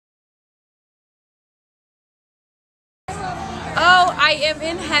I am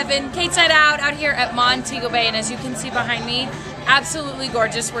in heaven. Kate's Night out here at Montego Bay, and as you can see behind me, absolutely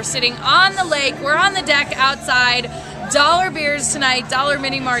gorgeous. We're sitting on the lake, we're on the deck outside. Dollar beers tonight, dollar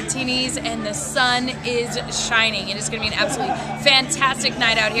mini martinis, and the sun is shining. It is going to be an absolutely fantastic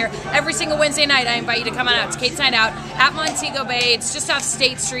night out here. Every single Wednesday night, I invite you to come on out to Kate's Night Out at Montego Bay. It's just off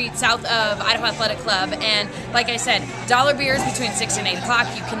State Street, south of Idaho Athletic Club. And like I said, dollar beers between 6 and 8 o'clock.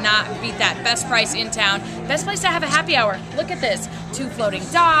 You cannot beat that. Best price in town. Best place to have a happy hour. Look at this. 2 floating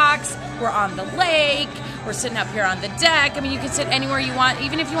docks. We're on the lake. We're sitting up here on the deck. I mean, you can sit anywhere you want.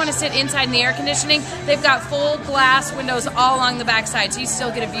 Even if you want to sit inside in the air conditioning, they've got full glass windows all along the backside, so you still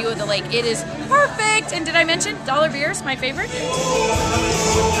get a view of the lake. It is perfect. And did I mention dollar beers, my favorite? You have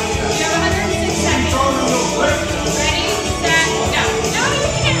 106 seconds. Ready, set, go. No, you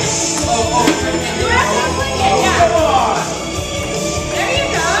can't. You have to fling it, yeah. There you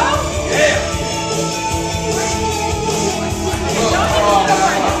go. Yeah.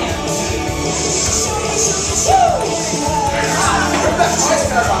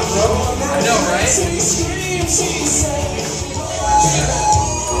 I know, right?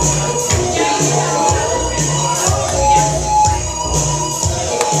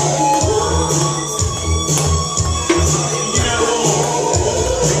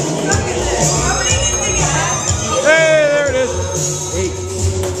 Hey, there it is. 8.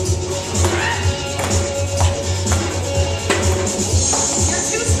 You're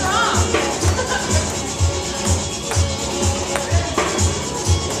too strong.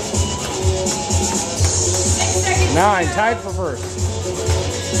 9, tied for first.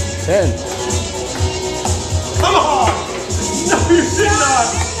 10. Come on! No, you did not!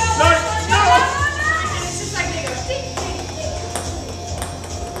 No, no! And it's just like they go ding, ding, ding.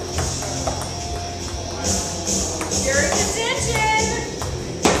 You're in contention.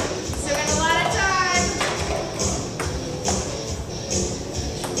 Still got a lot of time.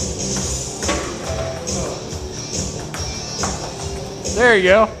 There you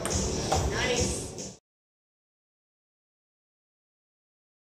go.